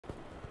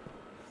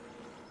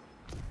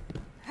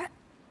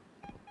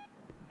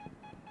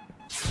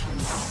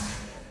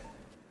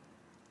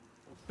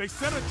They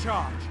set a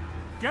charge.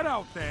 Get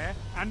out there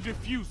and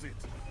defuse it.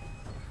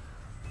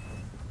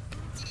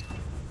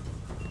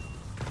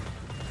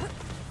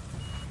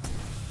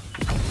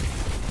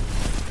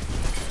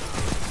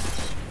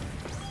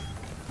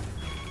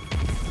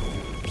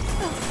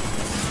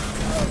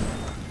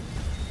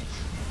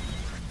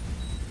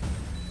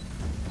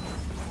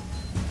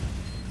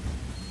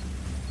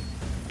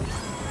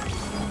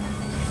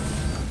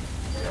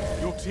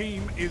 Your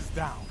team is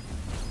down,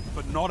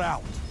 but not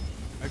out.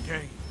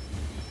 Again.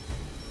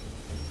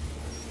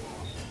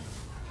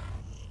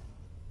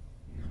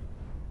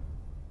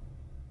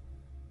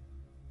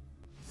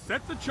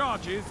 Set the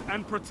charges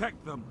and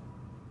protect them.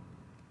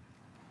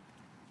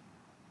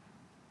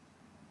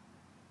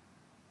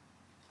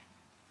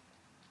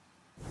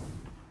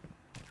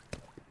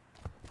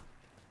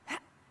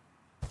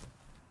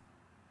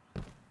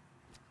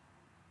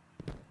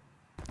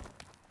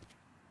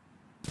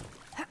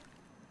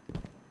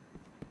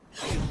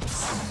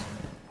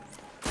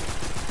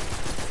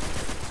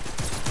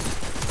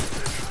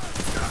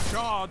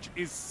 Charge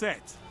is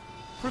set.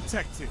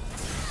 Protect it.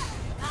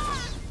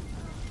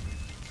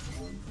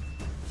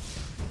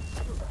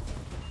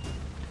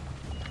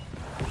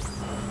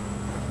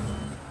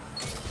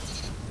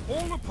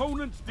 All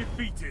opponents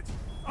defeated.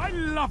 I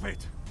love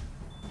it!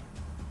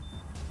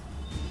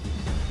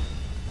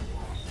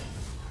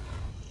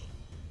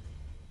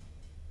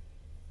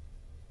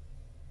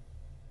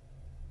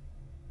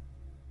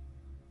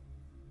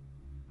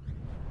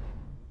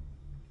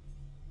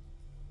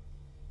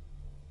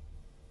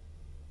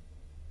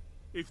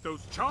 If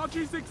those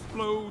charges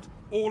explode,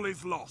 all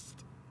is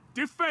lost.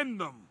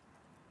 Defend them!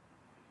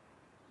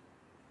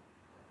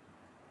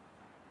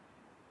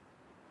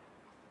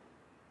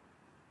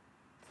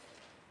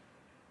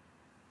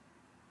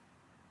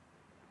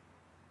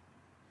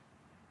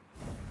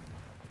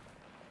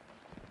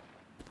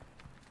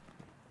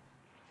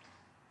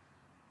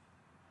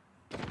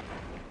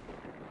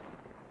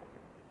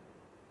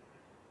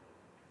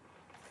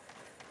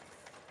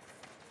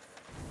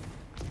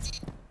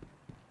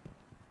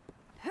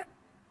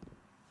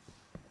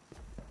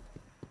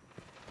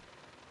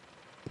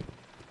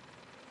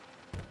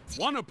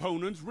 One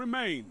opponent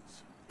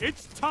remains.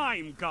 It's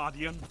time,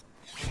 Guardian.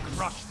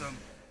 Crush them.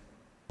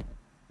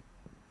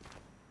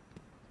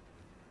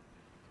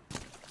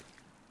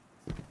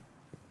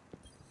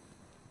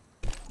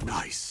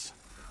 Nice.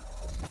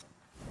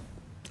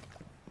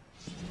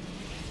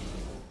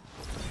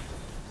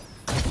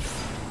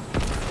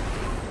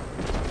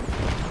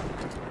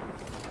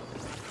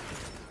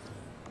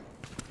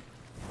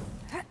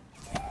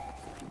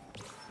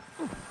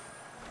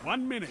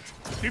 One minute.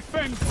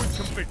 Defend with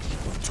conviction.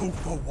 2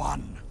 for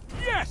 1.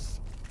 Yes!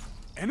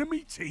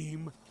 Enemy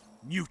team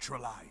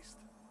neutralized.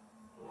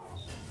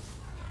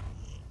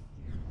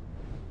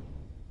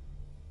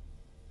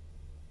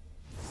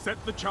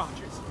 Set the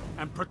charges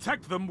and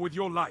protect them with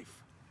your life.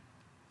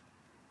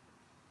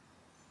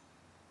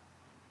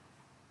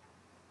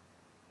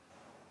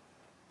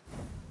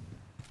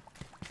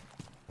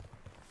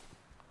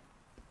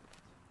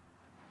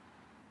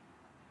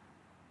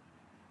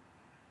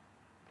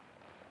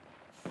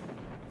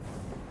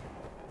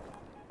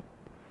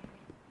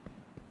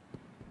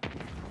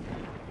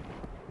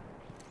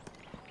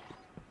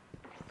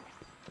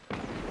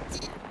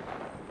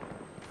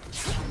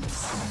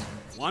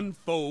 One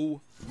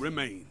foe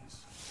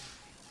remains.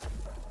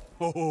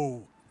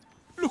 Oh,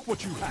 look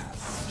what you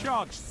have.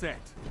 Charge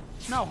set.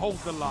 Now hold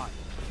the line.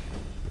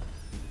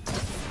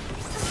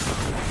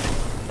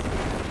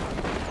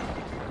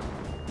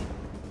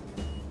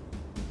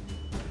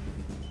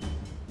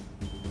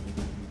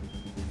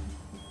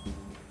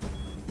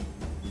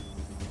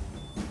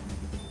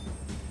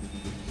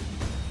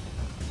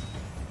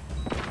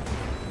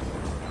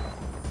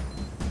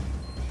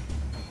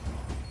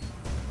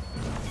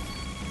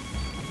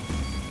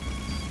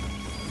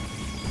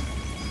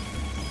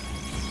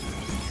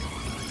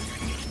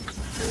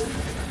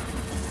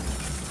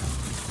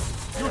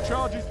 Your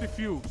charge is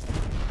defused.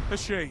 A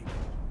shame.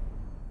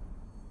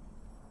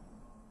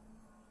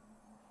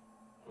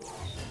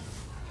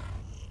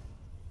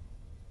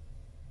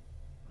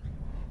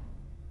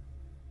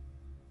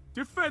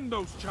 Defend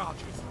those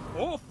charges,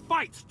 or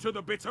fight to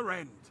the bitter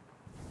end.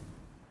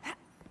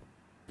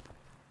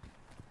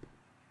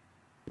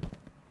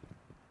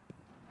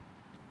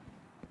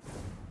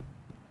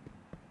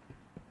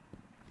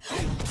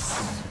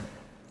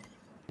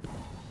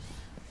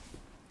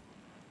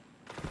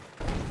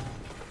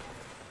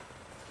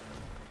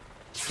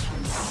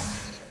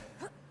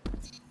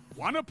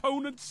 One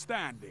opponent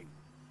standing.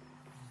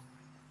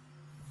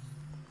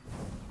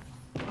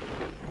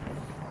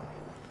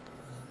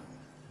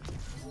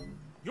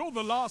 You're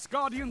the last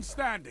Guardian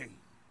standing.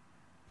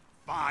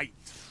 Fight.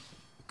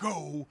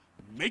 Go.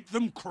 Make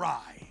them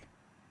cry.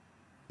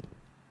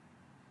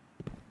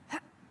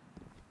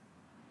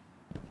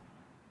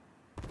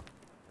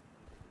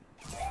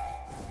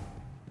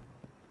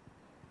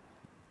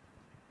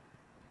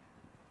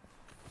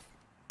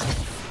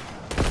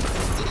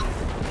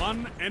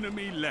 One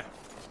enemy left.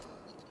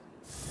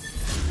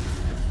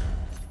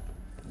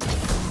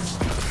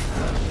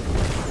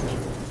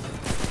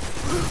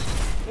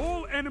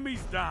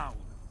 Enemies down.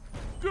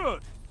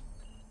 Good.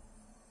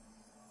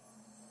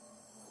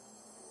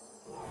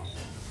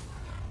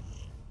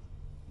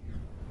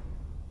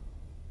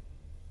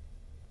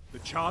 The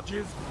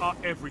charges are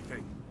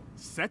everything.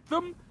 Set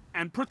them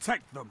and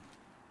protect them.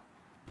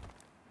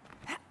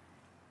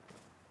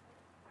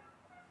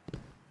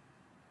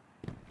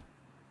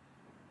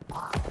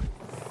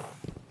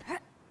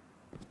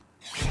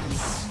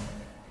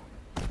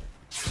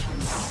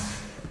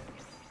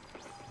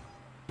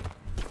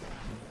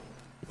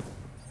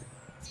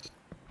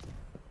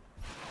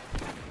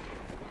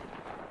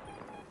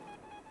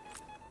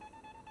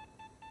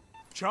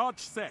 Charge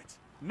set.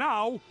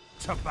 Now,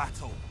 to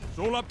battle. It's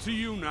all up to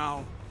you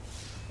now.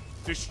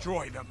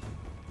 Destroy them.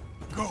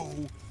 Go,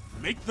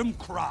 make them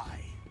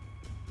cry.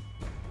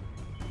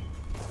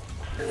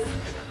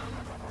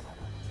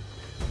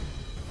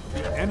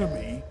 The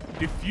enemy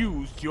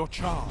defused your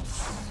charge.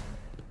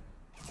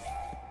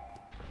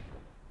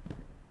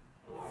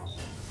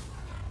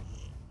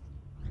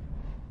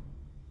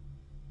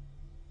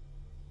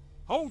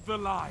 Hold the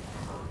line.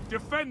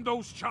 Defend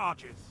those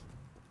charges.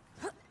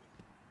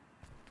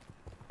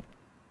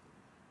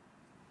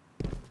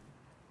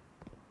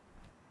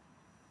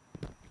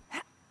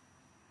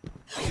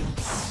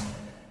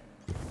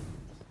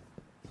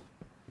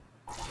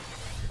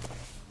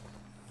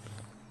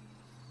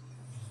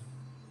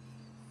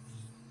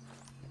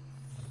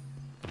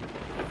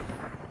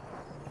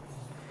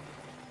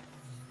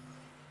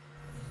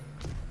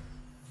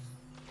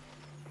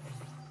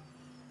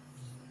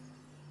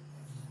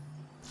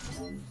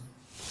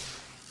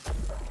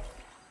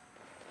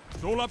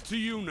 It's all up to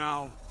you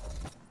now.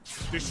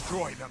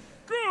 Destroy them.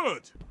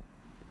 Good!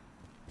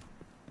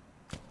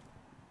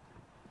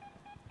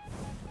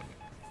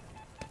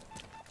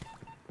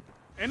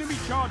 Enemy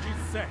charge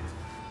is set.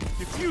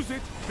 Defuse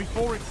it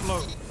before it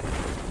blows.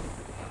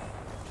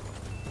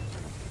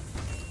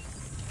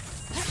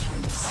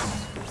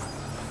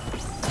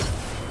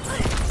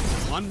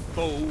 One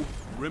foe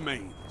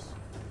remains.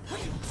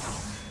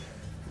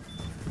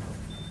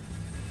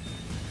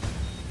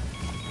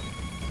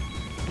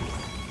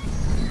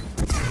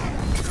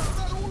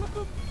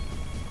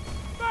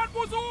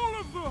 Was all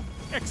of them!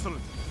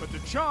 Excellent, but the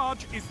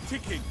charge is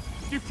ticking.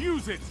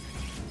 Defuse it!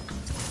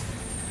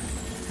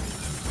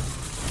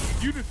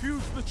 You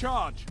defused the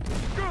charge.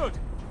 Good!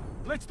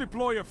 Let's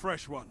deploy a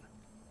fresh one.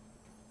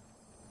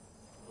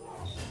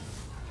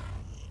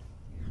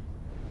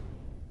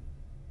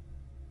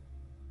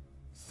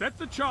 Set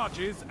the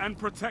charges and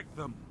protect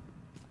them.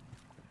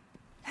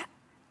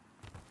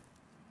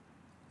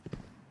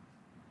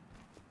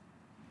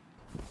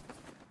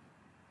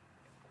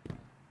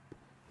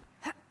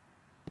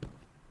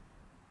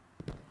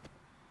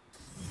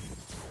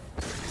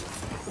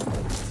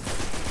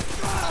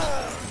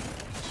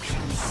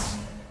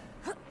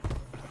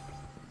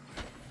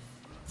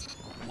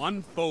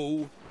 One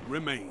foe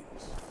remains.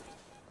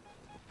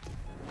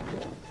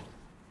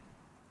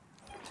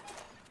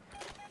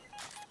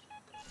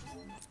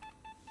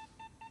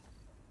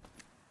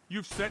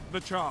 You've set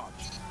the charge.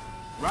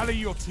 Rally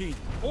your team.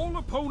 All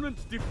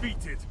opponents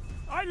defeated.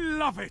 I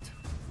love it!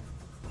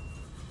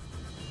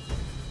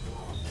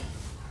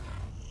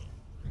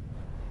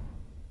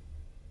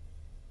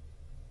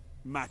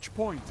 Match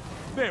point.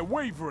 They're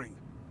wavering.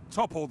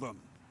 Topple them.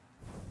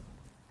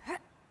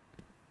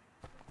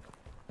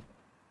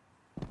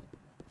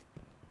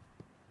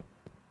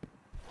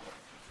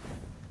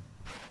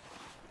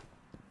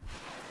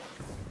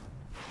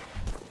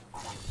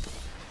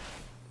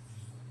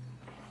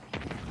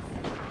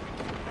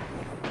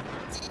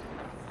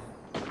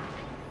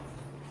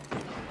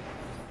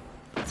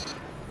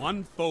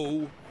 One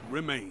foe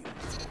remains.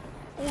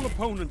 All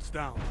opponents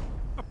down.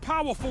 A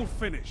powerful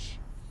finish.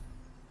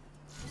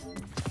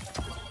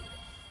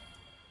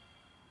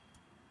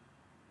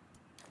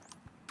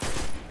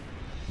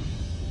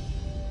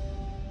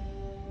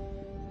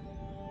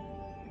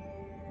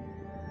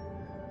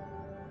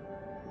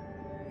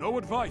 No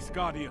advice,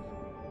 Guardian.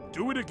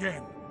 Do it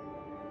again.